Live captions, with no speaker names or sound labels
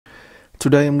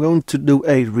Today I'm going to do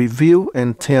a review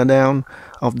and teardown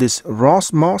of this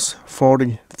Romoss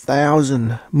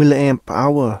 40,000 milliamp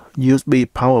hour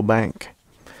USB power bank.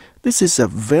 This is a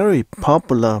very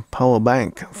popular power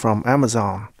bank from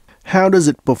Amazon. How does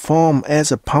it perform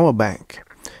as a power bank?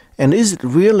 And is it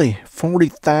really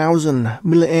 40,000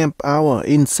 milliamp hour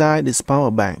inside this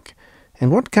power bank?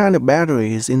 And what kind of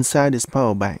battery is inside this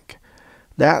power bank?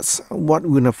 That's what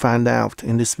we're gonna find out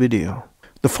in this video.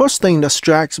 The first thing that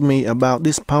strikes me about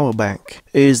this power bank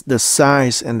is the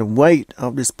size and the weight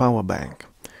of this power bank.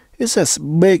 It's as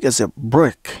big as a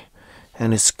brick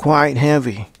and it's quite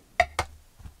heavy.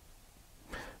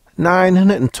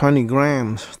 920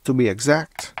 grams to be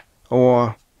exact,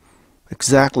 or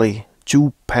exactly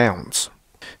 2 pounds.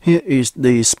 Here is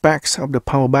the specs of the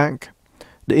power bank.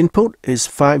 The input is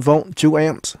 5 volt 2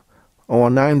 amps or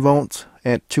 9 volts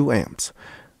at 2 amps.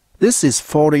 This is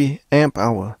 40 amp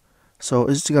hour. So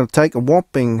it's going to take a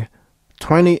whopping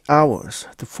 20 hours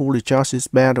to fully charge this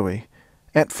battery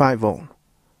at 5 volt,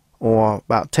 or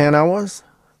about 10 hours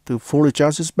to fully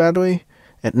charge this battery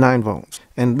at 9 volts.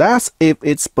 And that's if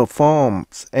it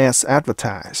performs as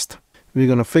advertised. We're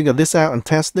going to figure this out and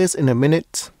test this in a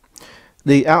minute.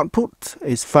 The output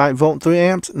is 5 volt 3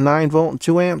 amps, 9 volt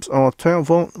 2 amps, or 12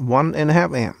 volt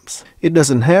 1.5 amps. It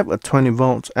doesn't have a 20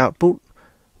 volts output.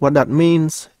 What that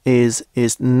means is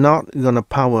it's not going to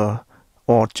power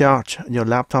or charge your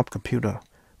laptop computer,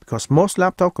 because most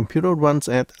laptop computer runs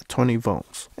at 20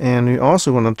 volts. And we're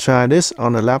also going to try this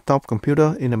on a laptop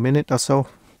computer in a minute or so.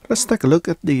 Let's take a look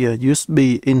at the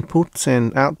USB inputs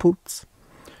and outputs.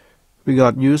 We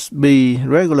got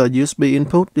regular USB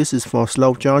input. This is for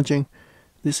slow charging.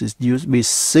 This is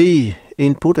USB-C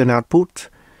input and output.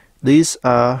 These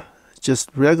are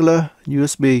just regular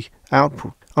USB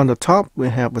output. On the top we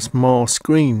have a small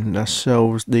screen that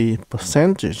shows the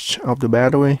percentage of the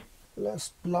battery.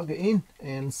 Let's plug it in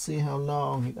and see how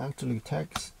long it actually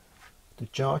takes to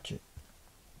charge it.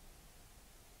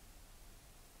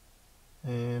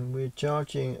 And we're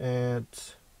charging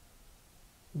at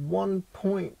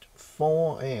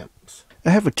 1.4 amps.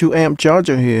 I have a 2 amp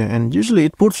charger here, and usually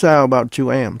it puts out about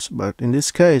 2 amps, but in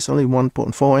this case only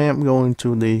 1.4 amp going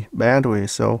to the battery.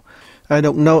 So I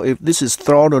don't know if this is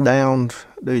throttled down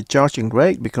the charging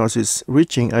rate because it's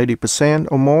reaching 80%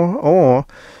 or more, or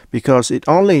because it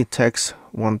only takes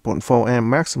 1.4 amp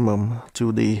maximum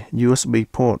to the USB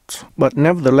port. But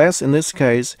nevertheless, in this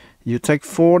case, you take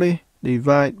 40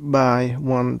 divide by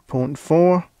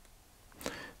 1.4.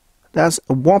 That's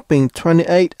a whopping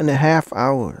 28.5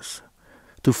 hours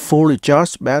to fully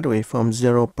charge battery from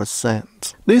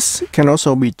 0%. This can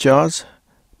also be charged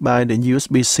by the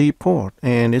USB-C port,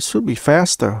 and it should be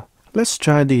faster. Let's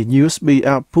try the USB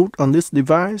output on this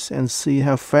device and see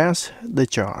how fast they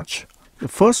charge. The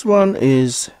first one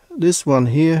is this one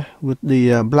here with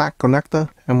the black connector.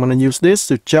 I'm going to use this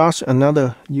to charge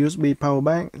another USB power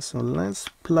bank, so let's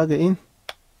plug it in.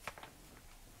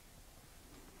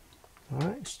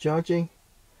 Alright, it's charging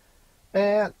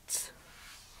at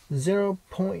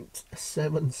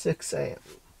 0.76 amp.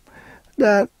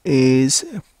 That is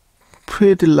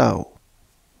pretty low,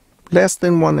 less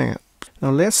than 1 amp.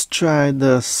 Now let's try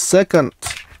the second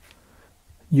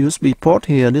USB port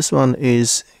here. This one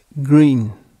is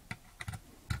green.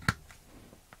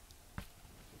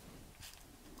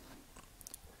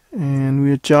 And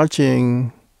we're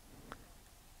charging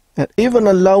at even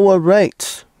a lower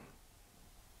rate,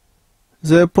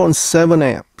 0.7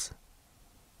 amps.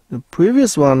 The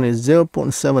previous one is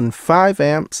 0.75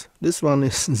 amps. This one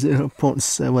is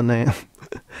 0.7 amp.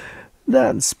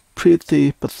 That's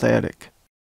pretty pathetic.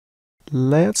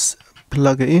 Let's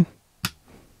plug it in.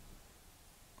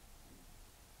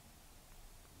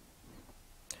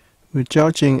 We're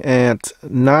charging at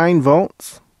 9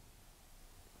 volts,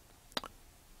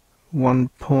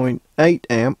 1.8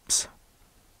 amps,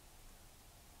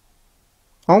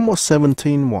 almost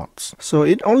 17 watts. So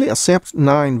it only accepts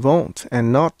 9 volts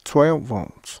and not 12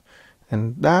 volts.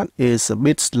 And that is a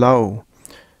bit slow.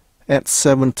 At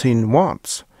 17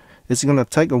 watts, it's going to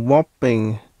take a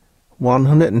whopping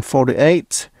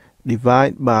 148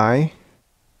 divided by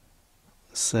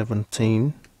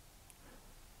 17.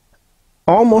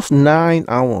 Almost 9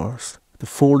 hours to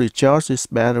fully charge this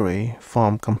battery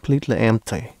from completely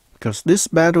empty, because this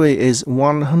battery is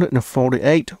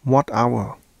 148 watt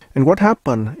hour. And what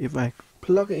happened if I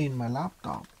plug it in my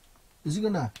laptop? Is it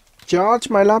gonna charge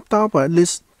my laptop, or at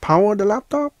least power the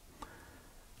laptop?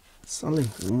 It's only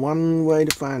one way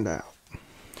to find out.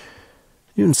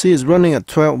 You can see it's running at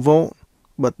 12 volt,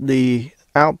 but the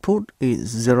output is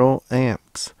 0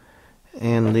 amps,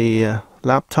 and the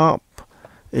laptop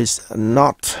is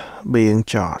not being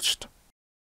charged.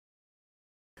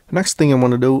 Next thing I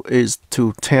want to do is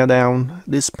to tear down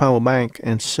this power bank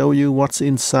and show you what's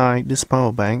inside this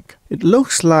power bank. It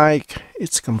looks like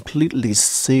it's completely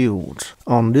sealed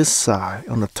on this side,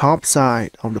 on the top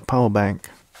side of the power bank.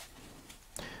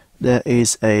 There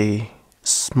is a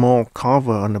small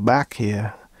cover on the back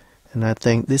here, and I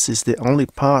think this is the only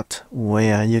part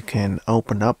where you can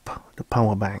open up the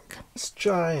power bank. Let's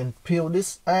try and peel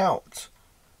this out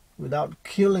without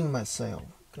killing myself,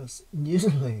 because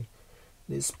usually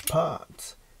this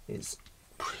part is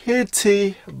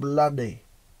pretty bloody.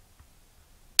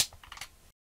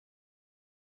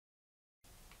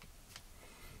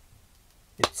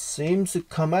 It seems to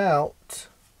come out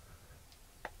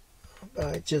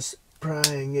by just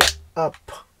prying it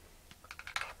up.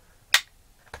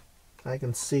 I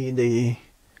can see the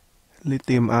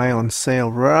lithium ion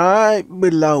cell right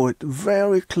below it,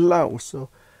 very close, so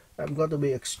I've got to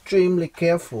be extremely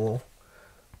careful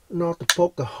not to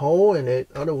poke a hole in it,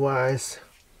 otherwise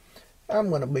I'm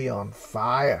gonna be on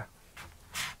fire.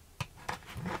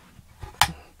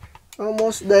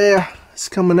 Almost there, it's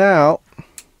coming out.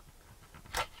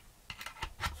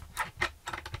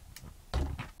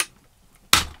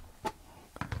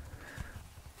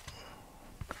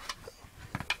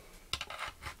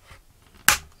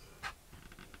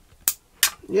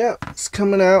 Yeah, it's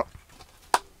coming out.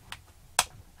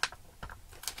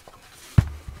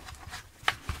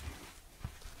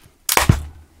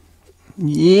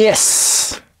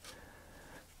 Yes.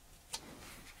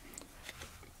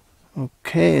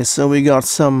 Okay, so we got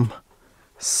some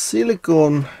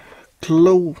silicone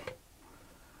glue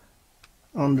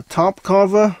on the top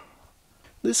cover.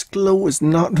 This glue is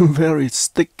not very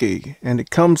sticky and it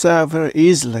comes out very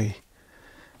easily,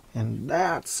 and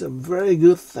that's a very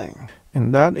good thing.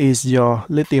 And that is your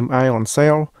lithium ion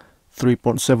cell,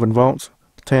 3.7 volts,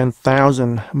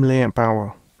 10,000 milliamp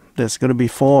hour. There's going to be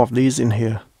 4 of these in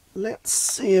here. Let's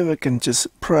see if I can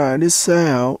just pry this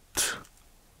out.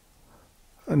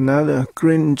 Another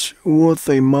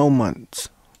cringe-worthy moment.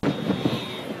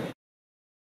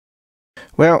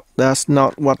 Well, that's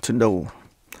not what to do.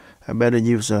 I better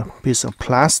use a piece of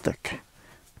plastic.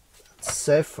 It's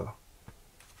safer.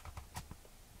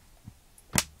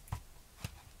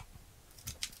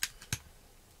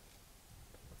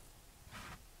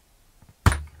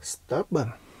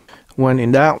 Stubborn. When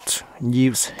in doubt,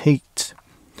 use heat.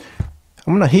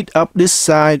 I'm gonna heat up this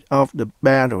side of the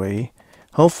battery.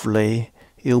 Hopefully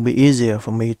it'll be easier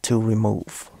for me to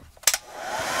remove.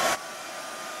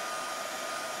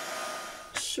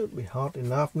 Should be hot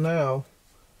enough now.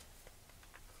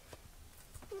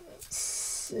 Let's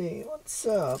see what's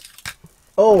up.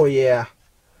 Oh yeah,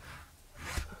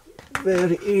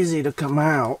 very easy to come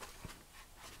out.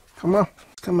 Come on,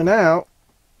 it's coming out.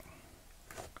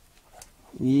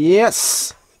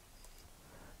 Yes,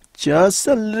 just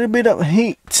a little bit of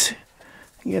heat,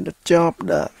 get the job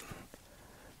done.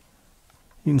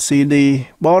 You can see the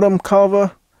bottom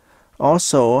cover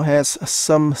also has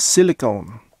some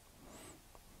silicone.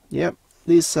 Yep,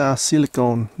 these are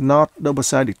silicone, not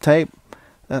double-sided tape.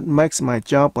 That makes my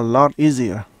job a lot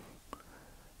easier,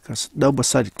 because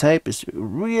double-sided tape is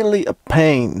really a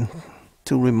pain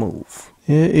to remove.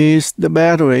 Here is the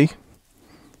battery.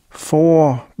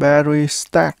 4 batteries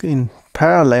stacked in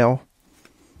parallel.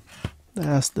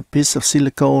 That's the piece of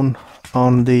silicone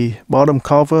on the bottom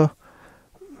cover.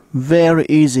 Very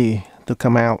easy to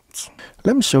come out.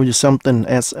 Let me show you something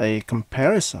as a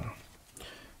comparison.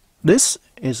 This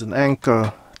is an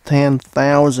Anker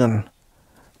 10,000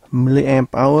 milliamp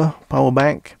hour power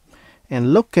bank,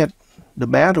 and look at the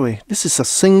battery. This is a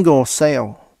single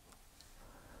cell.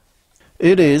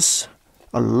 It is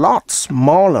a lot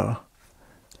smaller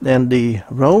than the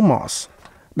Romoss.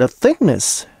 The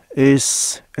thickness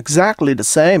is exactly the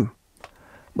same,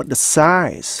 but the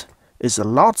size is a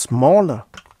lot smaller.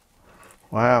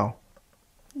 Wow,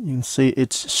 you can see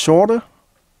it's shorter,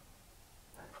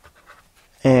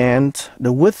 and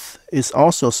the width is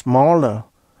also smaller.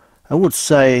 I would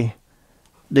say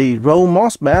the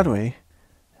Romoss battery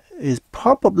is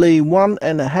probably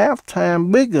 1.5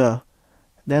 times bigger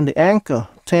than the Anker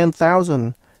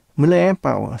 10,000 milliamp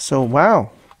hour. So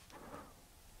wow,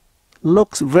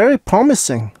 looks very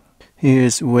promising.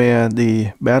 Here's where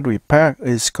the battery pack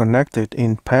is connected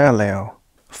in parallel.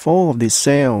 4 of these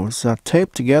cells are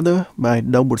taped together by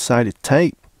double-sided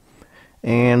tape,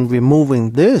 and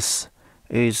removing this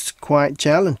is quite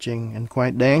challenging and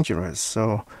quite dangerous.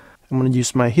 So I'm going to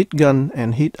use my heat gun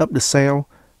and heat up the cell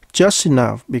just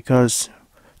enough, because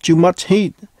too much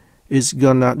heat is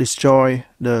gonna destroy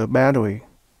the battery.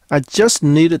 I just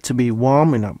need it to be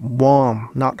warm enough,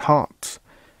 warm, not hot.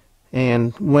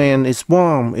 And when it's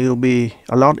warm, it'll be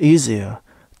a lot easier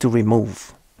to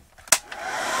remove.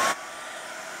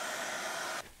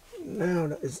 Now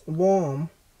that it's warm,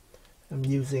 I'm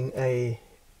using a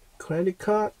credit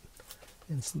card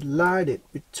and slide it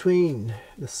between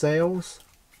the cells.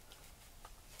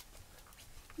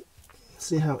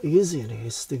 See how easy it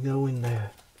is to go in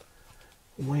there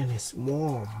when it's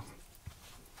warm.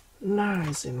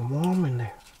 Nice and warm in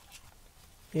there.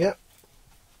 Yep.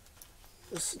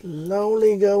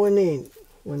 Slowly going in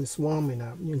when it's warm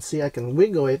enough. You can see I can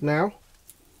wiggle it now.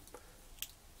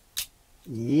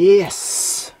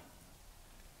 Yes!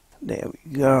 There we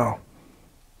go.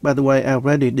 By the way, I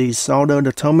already desoldered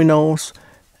the terminals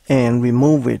and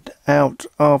remove it out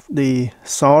of the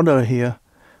solder here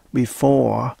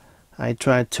before I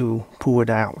try to pull it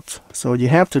out. So you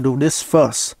have to do this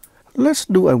first. Let's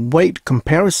do a weight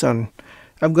comparison.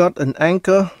 I've got an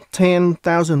Anker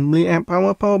 10,000 milliamp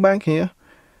hour power bank here.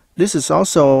 This is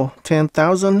also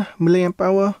 10,000 milliamp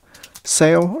hour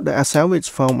cell that I salvaged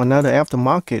from another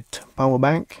aftermarket power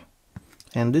bank.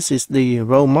 And this is the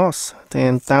Romoss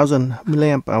 10,000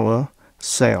 milliamp hour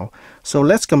cell. So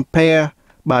let's compare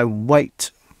by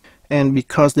weight. And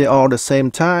because they are the same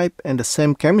type and the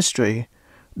same chemistry,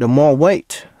 the more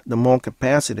weight, the more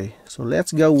capacity. So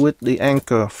let's go with the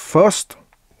Anker first.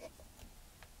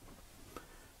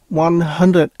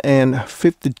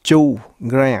 152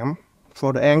 gram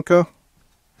for the Anker.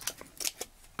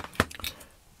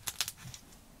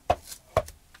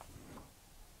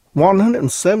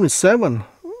 177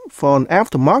 for an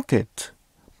aftermarket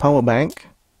power bank.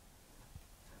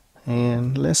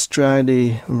 And let's try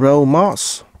the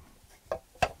Romoss.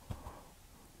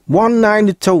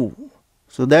 192.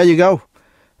 So there you go.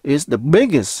 It's the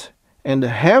biggest and the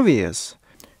heaviest,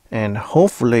 and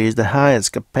hopefully it's the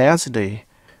highest capacity.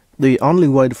 The only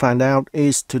way to find out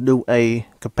is to do a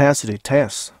capacity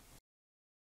test.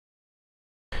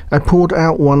 I pulled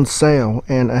out one cell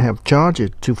and I have charged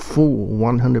it to full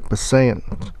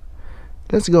 100%.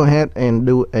 Let's go ahead and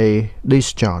do a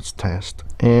discharge test,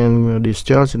 and we'll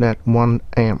discharge it at 1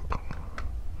 amp.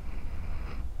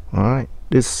 Alright,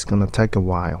 this is gonna take a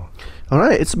while.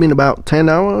 Alright, it's been about 10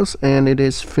 hours and it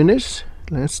is finished.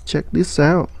 Let's check this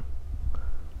out.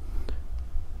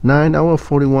 9 hours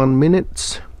 41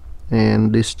 minutes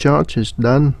and discharge is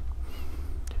done.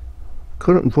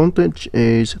 Current voltage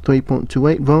is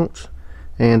 3.28 volts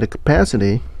and the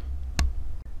capacity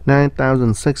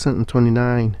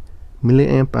 9,629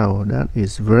 milliamp hour. That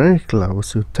is very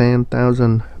close to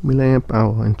 10,000 milliamp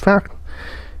hour. In fact,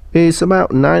 it's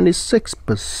about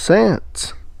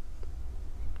 96%.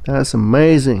 That's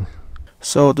amazing.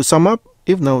 So to sum up,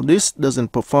 even though this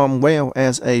doesn't perform well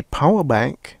as a power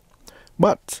bank,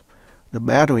 but the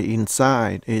battery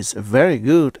inside is very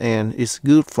good and it's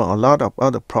good for a lot of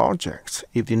other projects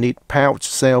if you need pouch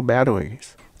cell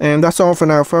batteries. And that's all for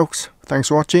now, folks. Thanks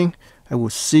for watching. I will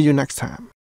see you next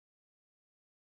time.